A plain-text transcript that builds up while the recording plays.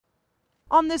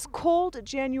On this cold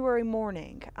January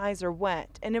morning, eyes are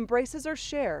wet and embraces are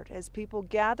shared as people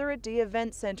gather at the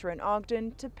event center in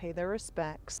Ogden to pay their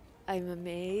respects. I'm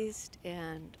amazed,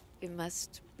 and it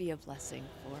must be a blessing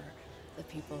for the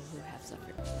people who have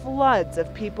suffered. Floods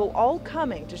of people all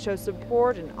coming to show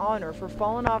support and honor for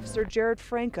fallen officer Jared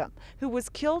Frankum, who was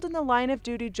killed in the line of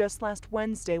duty just last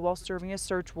Wednesday while serving a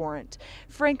search warrant.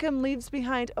 Frankum leaves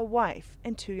behind a wife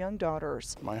and 2 young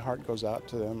daughters. My heart goes out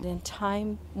to them. In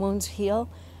time, wounds heal,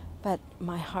 but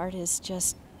my heart is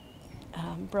just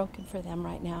broken for them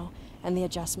right now and the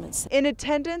adjustments. In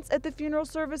attendance at the funeral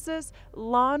services,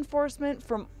 law enforcement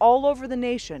from all over the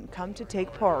nation come to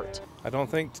take part. I don't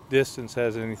think distance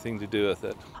has anything to do with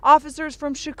it. Officers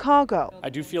from Chicago. I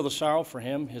do feel the sorrow for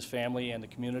him, his family, and the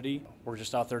community. We're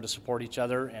just out there to support each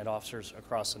other and officers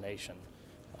across the nation.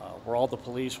 We're all the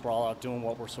police, we're all out doing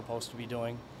what we're supposed to be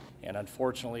doing, and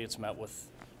unfortunately it's met with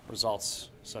results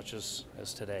such as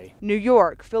today. New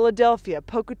York, Philadelphia,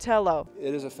 Pocatello.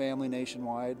 It is a family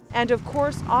nationwide. And of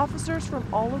course, officers from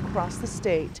all across the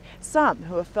state, some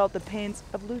who have felt the pains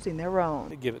of losing their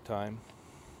own. Give it time,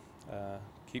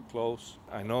 keep close.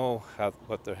 I know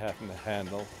what they're having to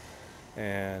handle,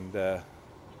 and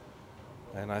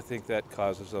I think that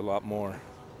causes a lot more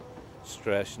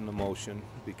stress and emotion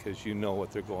because you know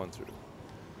what they're going through.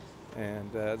 And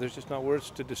there's just not words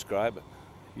to describe it.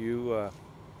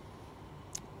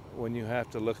 When you have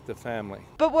to look at the family.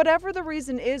 But whatever the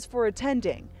reason is for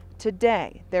attending,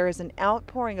 today there is an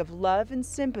outpouring of love and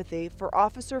sympathy for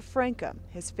Officer Frankum,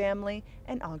 his family,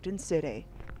 and Ogden City.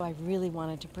 I really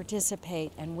wanted to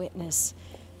participate and witness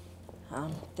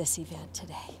this event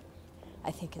today.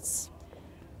 I think it's,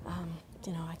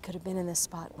 I could have been in this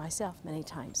spot myself many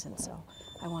times, and so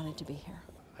I wanted to be here.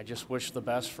 I just wish the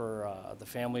best for the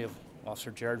family of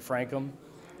Officer Jared Frankum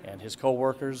and his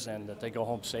co-workers, and that they go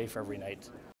home safe every night.